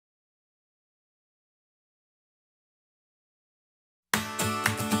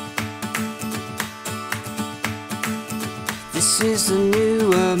This is the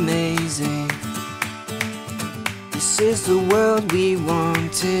new amazing. This is the world we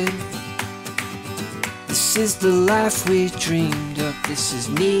wanted. This is the life we dreamed of. This is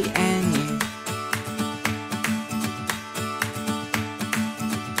me and you.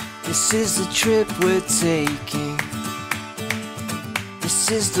 This is the trip we're taking. This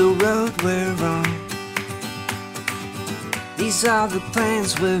is the road we're on. These are the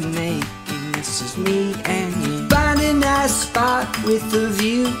plans we're making. This is me and you. Find a nice spot with a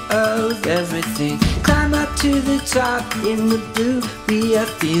view of everything. Climb up to the top in the blue. We are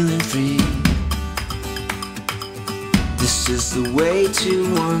feeling free. This is the way to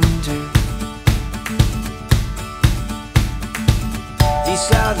wonder.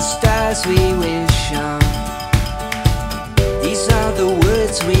 These are the stars we wish on. These are the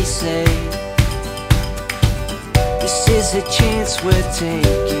words we say. This is a chance we're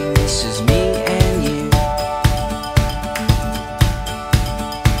taking. This is me and you.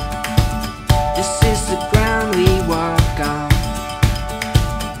 This is the ground we walk on.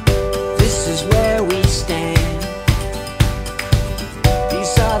 This is where we stand.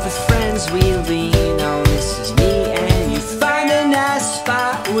 These are the friends we lean on. This is me and you. Find a nice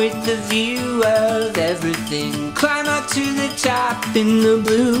spot with the view of everything. Climb up to the top in the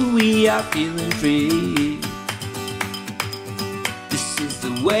blue. We are feeling free. This is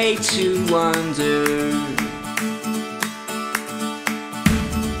the way to wonder.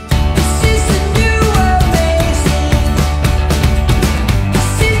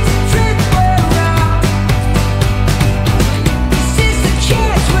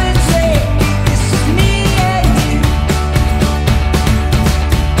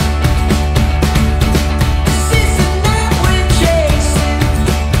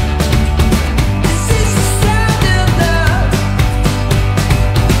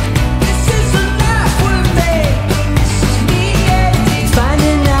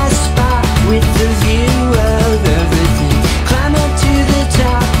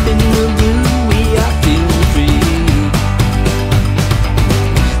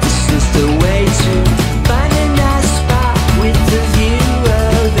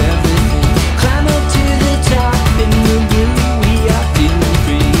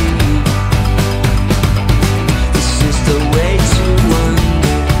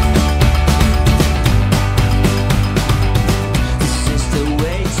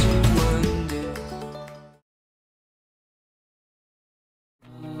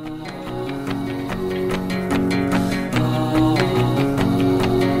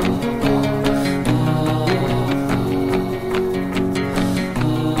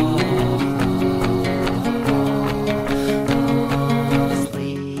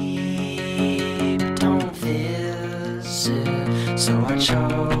 So I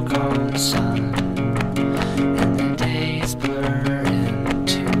choke on sun, and the days blur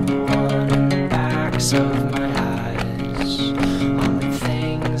into one in the backs of my eyes, on the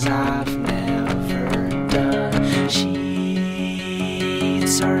things I've never done. Sheets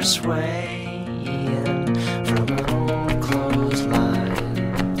are swaying from an old clothesline,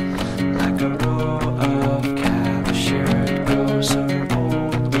 like a row of captured ghosts of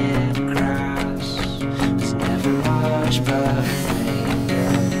old dead grass. There's never much but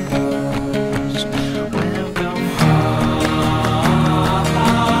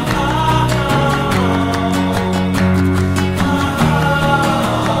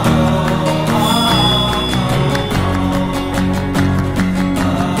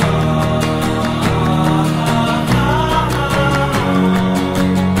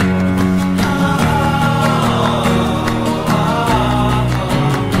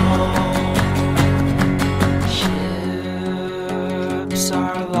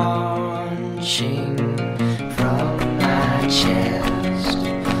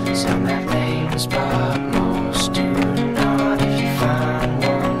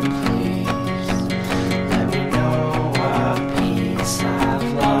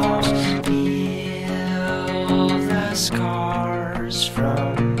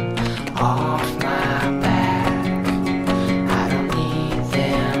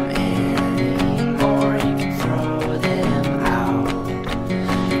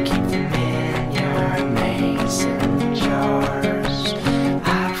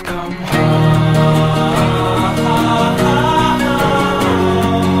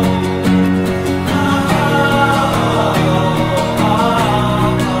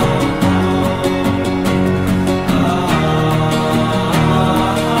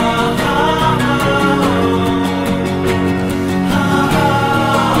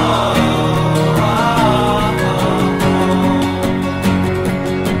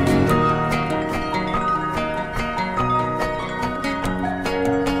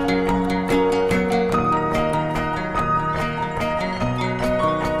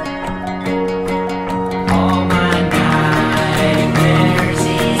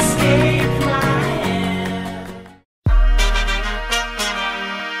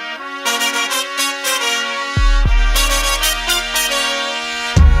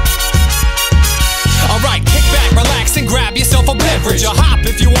beverage. A hop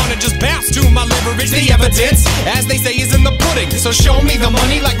if you wanna just bounce to my leverage. The evidence, as they say, is in the pudding. So show me the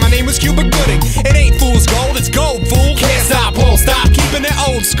money like my name was Cuba Gooding. It ain't fool's gold, it's gold, fool. Can't stop, won't stop, keeping it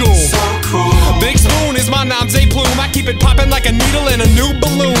old school. So cool. Big Spoon is my nom de plume. I keep it popping like a needle in a new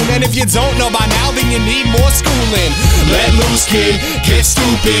balloon. And if you don't know by now, then you need more schooling. Let loose, kid, get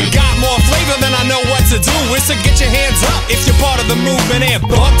stupid. Got more flavor than I know what to do. It's to get your hands up if you're part of the movement. And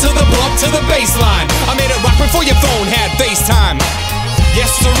bump to the baseline. I made it rock before your phone had FaceTime. Yes,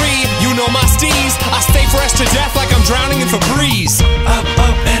 sirree, you know my steez. I stay fresh to death like I'm drowning in Febreze. Up,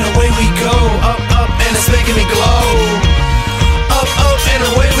 up, and away we go. Up, up, and it's making me glow. Up, up, and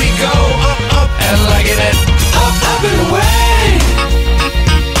away we go. Up, up, and liking it. Up, up, and away.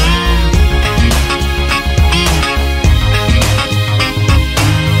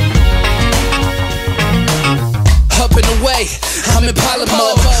 Up and away, I'm in pilot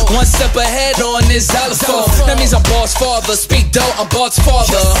mode. One step ahead on this xylophone. That means I'm boss father. Speak though, I'm boss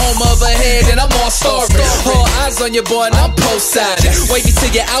father. Home of a head and I'm all starving. All eyes on your boy and I'm post-sided. Wavy to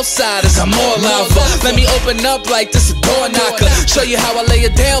your outsiders, I'm more lava. Let me open up like this a door knocker. Show you how I lay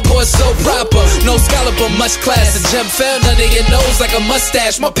it down, boy, so proper. No scholar but much class. The gem found under your nose like a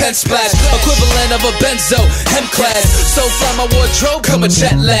mustache. My pen splash, equivalent of a benzo, hem class. So fly my wardrobe, come a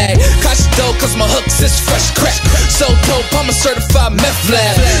jet lag. Cash dough cause my hooks is fresh crack. So dope, I'm a certified meth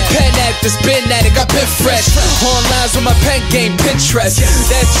lab. Pen actors, been at it, got been fresh. On lines with my pen game, Pinterest.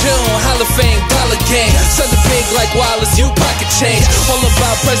 That June, Hall of Fame, dollar game. Something big like Wallace, you pocket change. All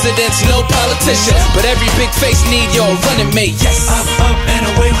about presidents, no politician. But every big face need your running mate, yes. Up, up, and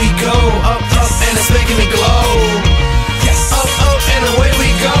away we go. Up, up, and it's making me glow. Yes. Up, up, and away we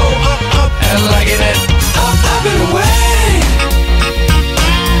go. Up, up, and liking it. Up, up, and away.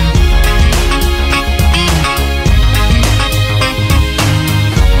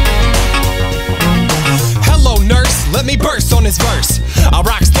 Let me burst on this verse. I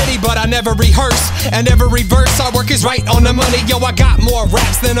rock steady, but I never rehearse. And every verse I work is right on the money. Yo, I got more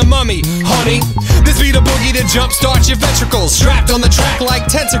raps than a mummy, honey. This be the boogie to jumpstart your ventricles. Strapped on the track like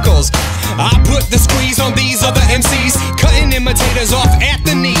tentacles. I put the squeeze on these other MCs, cutting imitators off at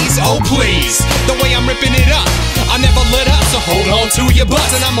the knees. Oh please, the way I'm ripping it up, I never let up. So hold on to your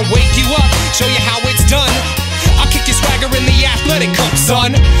butts and I'ma wake you up, show you how it's done. I'll kick your swagger in the athletic cup,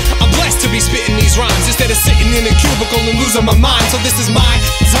 son. I'm blessed to be spitting these rhymes instead of sitting in a cubicle and losing my mind. So this is my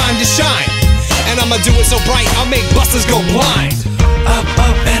time to shine, and I'ma do it so bright I'll make busters go blind. Up,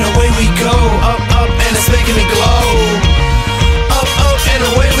 up, and away we go. Up, up, and it's making me glow. Up, up, and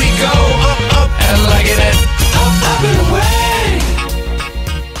away we go. Up, up, and liking it. Up, up, and away.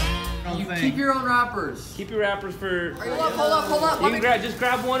 Keep your own wrappers. Keep your wrappers for. Hold up. You can just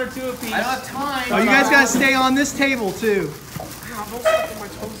grab one or two apiece. I don't have time. Oh, you guys gotta stay on this table too.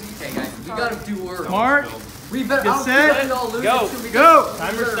 Okay, guys, we gotta do work. Mark, We better. get set, Go. go.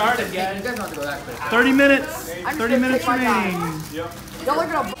 Timer started, guys. You guys don't have to go that quick. 30 minutes. I'm 30 minutes remaining. Y'all are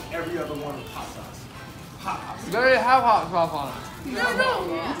gonna. Every other one with hot sauce. You gotta have hot sauce on it.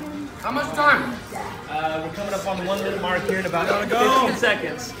 How much time? We're coming up on the 1 minute mark here in about 15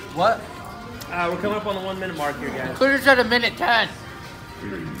 seconds. What? We're coming up on the 1 minute mark here, guys. Could have said a minute 10.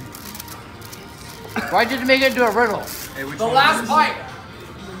 Why did you make it into a riddle? Hey, The last bite.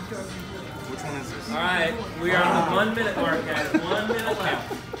 All right, we are on the 1 minute mark, guys. 1 minute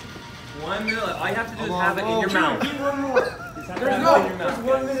left. 1 minute left. All you have to do is have it in your mouth. There's no. There's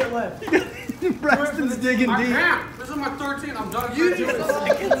 1 minute left. Preston's digging deep. This is my 13. I'm done. You do it.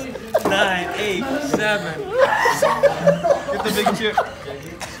 9, 8, 7. Get the big chip.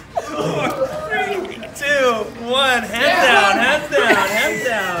 4, 3, 2, 1. Hands down, hands down, hands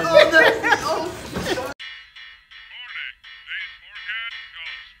down.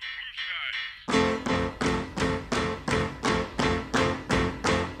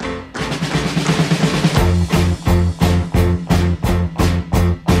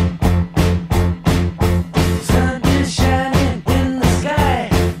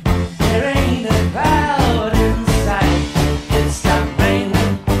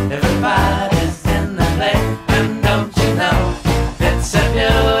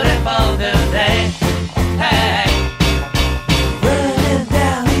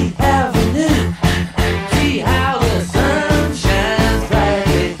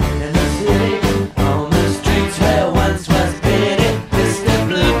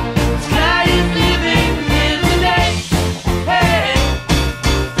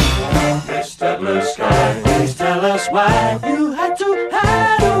 Why you had to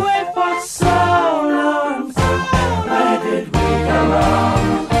hide away for so long? Where did we go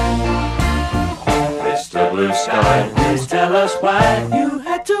wrong? Mr. Blue Sky, please tell us why you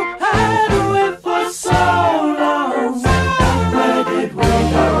had to hide away for so long. Where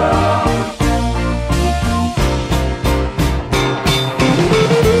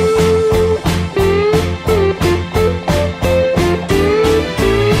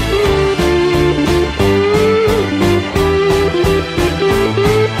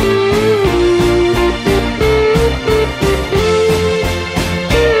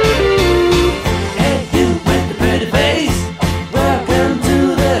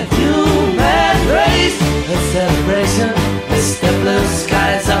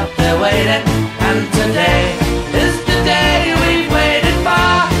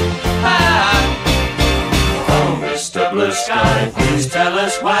Please tell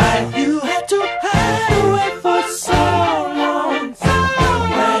us why you had to hide away for so long.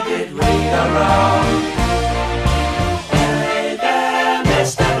 Where did we go wrong? Hey there,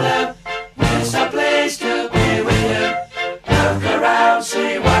 Mr. Blue, it's a place to be with you. Look around,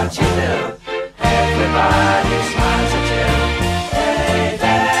 see what you do. Everybody smiles at you. Hey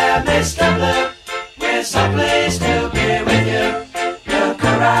there, Mr. Blue, it's a place to be with you. Look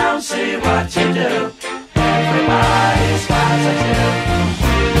around, see what you do. Everybody smiles at you.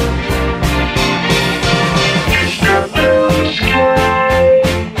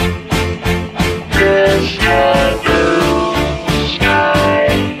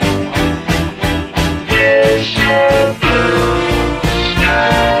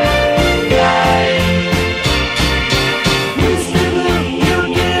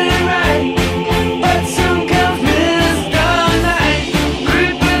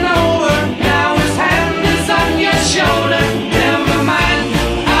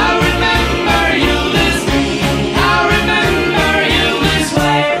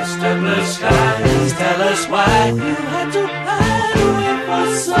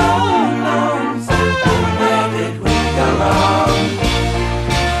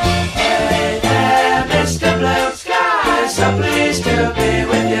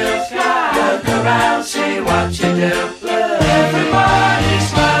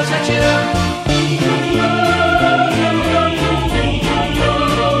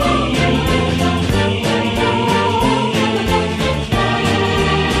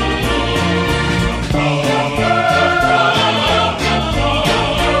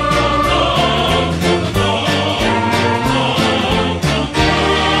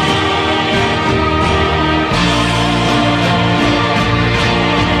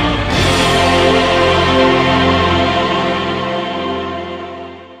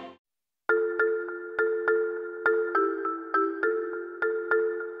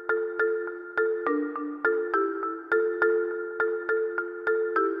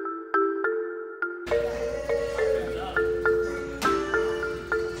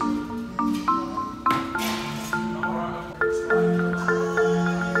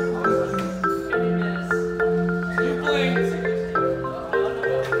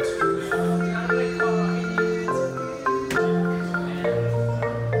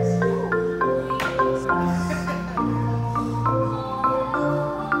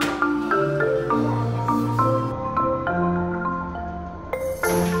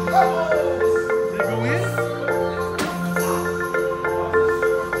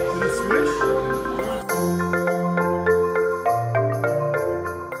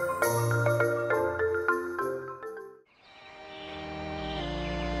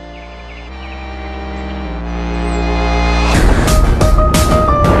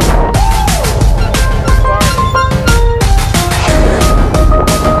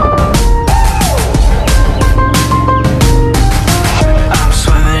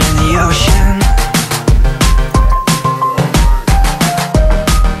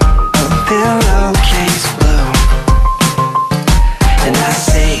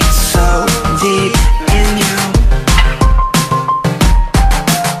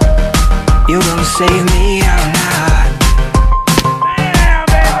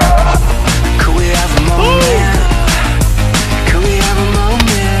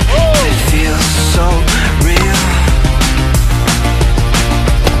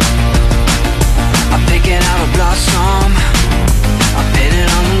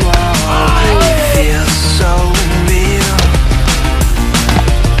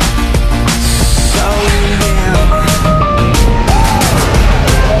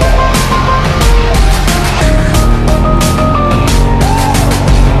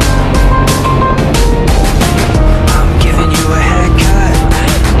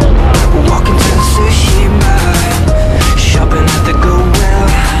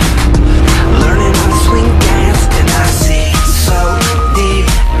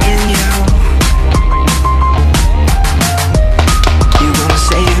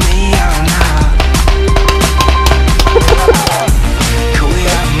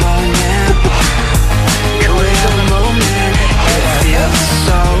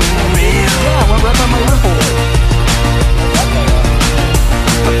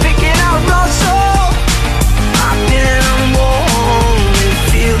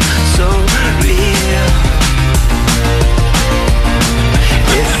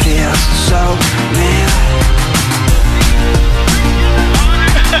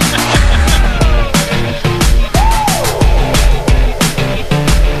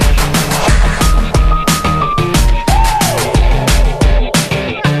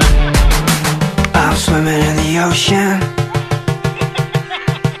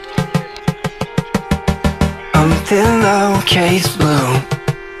 pillowcase blue,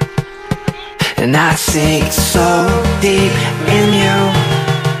 and I sink so deep in you.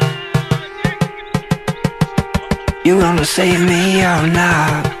 You gonna save me or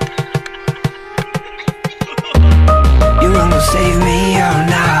not? You gonna save me or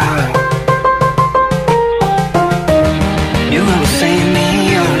not? You gonna save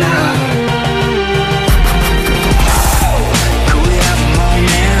me or not? Could we have a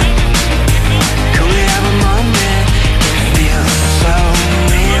moment? Could we have a moment? It feels so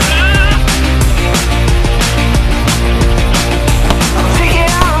real. I'll take it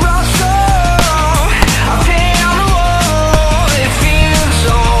out of our soul, I'll take it on the wall. It feels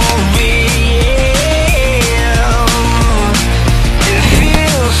so real. It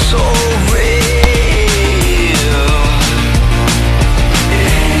feels so real.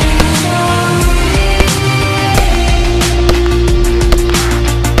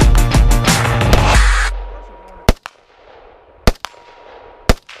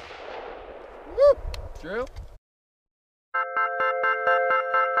 Drew?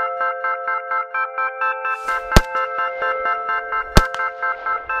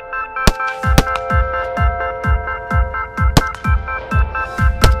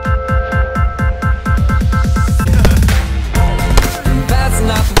 Bouncing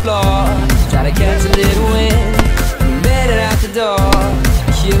off the floor, try to catch a little wind. Made it out the door,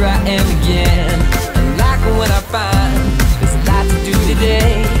 here I am again. I like it when I find there's a lot to do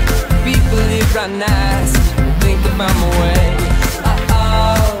today. People live right nice, think about my way.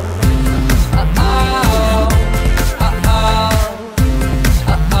 Uh-oh, uh-oh, uh-oh,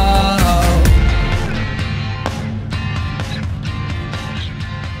 uh-oh.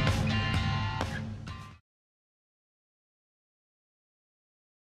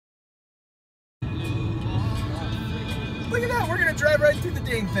 Look at that, we're gonna drive right through the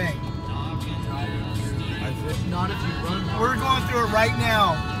dang thing. Not if you run. We're going through it right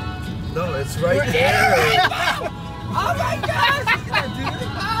now. No, it's right there. Oh my gosh! Look at that, dude.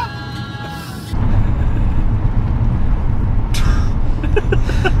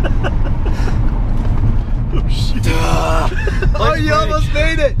 Oh shit. Oh, you almost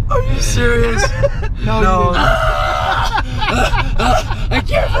made it. Are you serious? No. I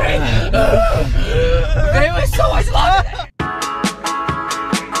can't breathe. It was so much longer.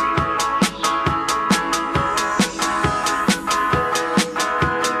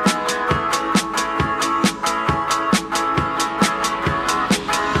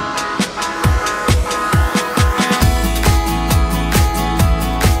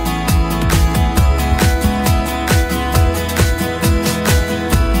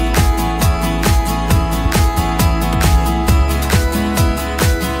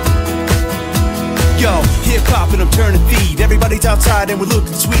 Yo, hip-hop and I'm turning feed. Everybody's outside and we're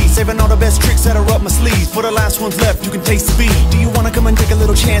looking sweet. Saving all the best tricks that are up my sleeves. For the last ones left, you can taste the beat. Do you wanna come and take a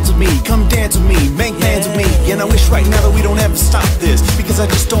little chance with me? Come dance with me, make plans with me. And I wish right now that we don't ever stop this, because I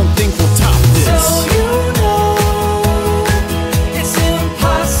just don't think we'll top this. So you know it's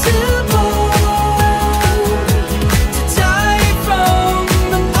impossible to die from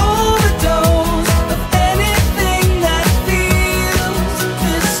an overdose of anything that feels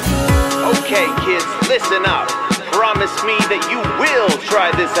this good. Okay, kids, listen up. Promise me that you will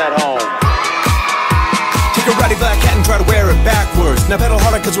try this at home. Take a ratty black hat and try to wear it backwards. Now pedal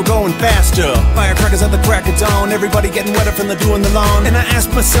harder cause we're going faster. Firecrackers at the crack of dawn. Everybody getting wetter from the dew in the lawn. And I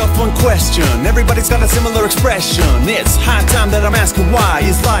ask myself one question. Everybody's got a similar expression. It's high time that I'm asking why.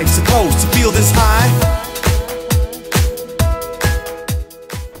 Is life supposed to feel this high?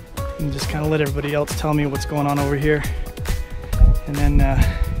 And just kind of let everybody else tell me what's going on over here. And then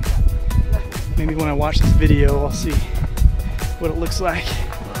maybe when I watch this video, I'll see what it looks like.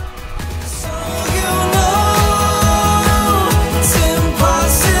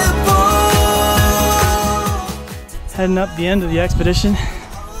 Heading up the end of the expedition.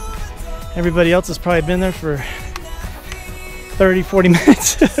 Everybody else has probably been there for 30-40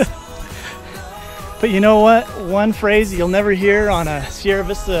 minutes. But you know what? One phrase you'll never hear on a Sierra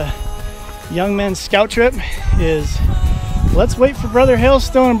Vista Young Men's Scout trip is, let's wait for Brother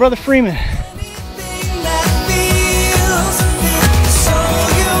Hailstone and Brother Freeman. That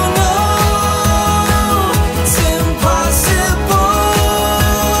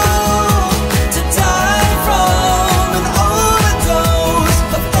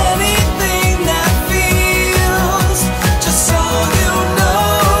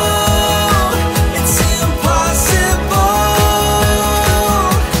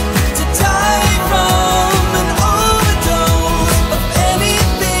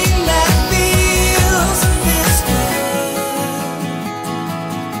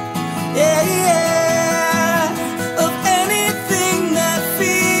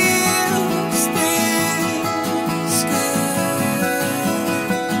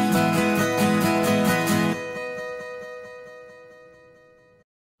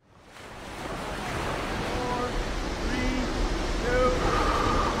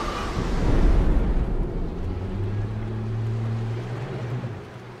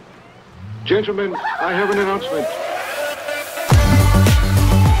Gentlemen, I have an announcement.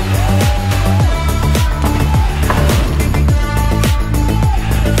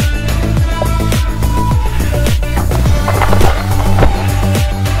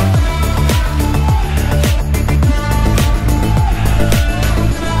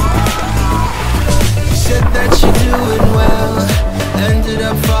 You said that you're doing well, ended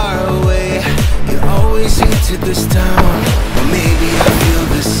up far away. You always hated this town, or maybe I feel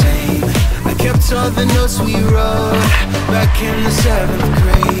the same. I kept all the notes we wrote back in the 7th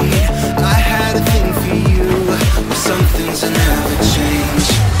grade. I had a thing for you, but some things will never change.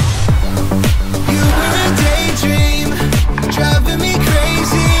 You were a daydream, driving me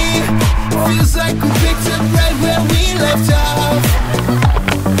crazy. Feels like we picked up right where we left off.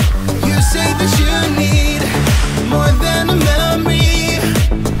 You say that you need more than a memory.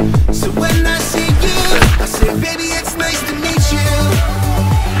 So when I see you, I say, baby, it's nice to meet you.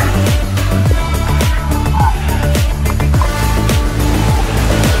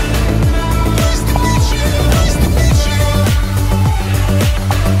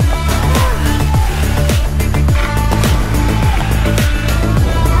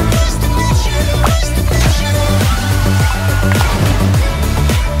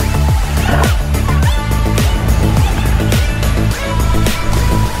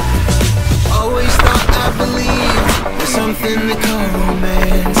 Something to call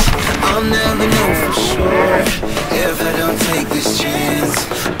romance. I'll never know for sure if I don't take this chance.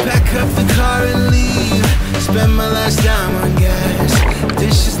 Pack up the car and leave. Spend my last dime on gas.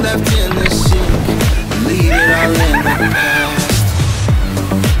 Dishes left in the sink. Leave it all in the past.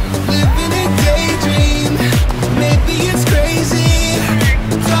 Living a daydream. Maybe it's crazy.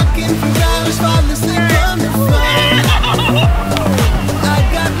 Talking for hours, falling asleep on the phone. I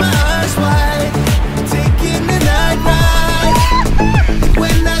got my eyes wide, taking the night ride.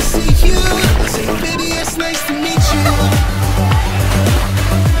 When I see you, I say, baby, it's nice to meet you.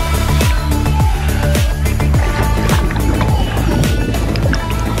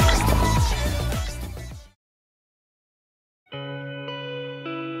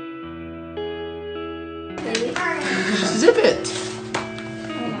 Zip it.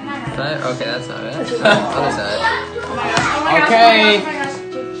 Okay, that's not it. Other side. Okay.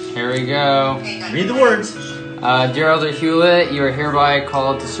 Here we go. Read the words. Dear Elder Hewlett, you are hereby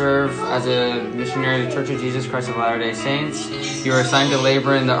called to serve as a missionary of the Church of Jesus Christ of Latter-day Saints. You are assigned to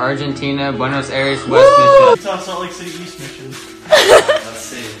labor in the Argentina, Buenos Aires, West Mission. Utah, Salt Lake City, East Mission. Let's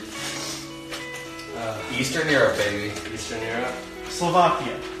see. Eastern Europe, baby. Eastern Europe.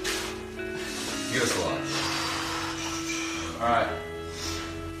 Slovakia. Yugoslavia. Alright.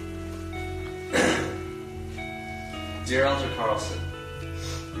 Dear Elder Carlson,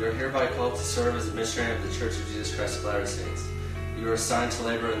 you are hereby called to serve as a missionary of the Church of Jesus Christ of Latter-day Saints. You are assigned to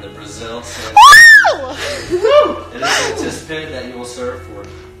labor in the Brazil. It is anticipated that you will serve for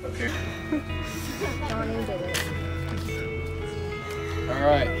a period.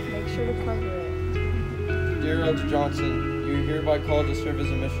 Alright. Make sure to cover it. Dear Elder Johnson, you are hereby called to serve as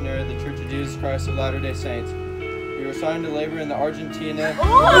a missionary of the Church of Jesus Christ of Latter-day Saints. You are assigned to labor in the Argentina.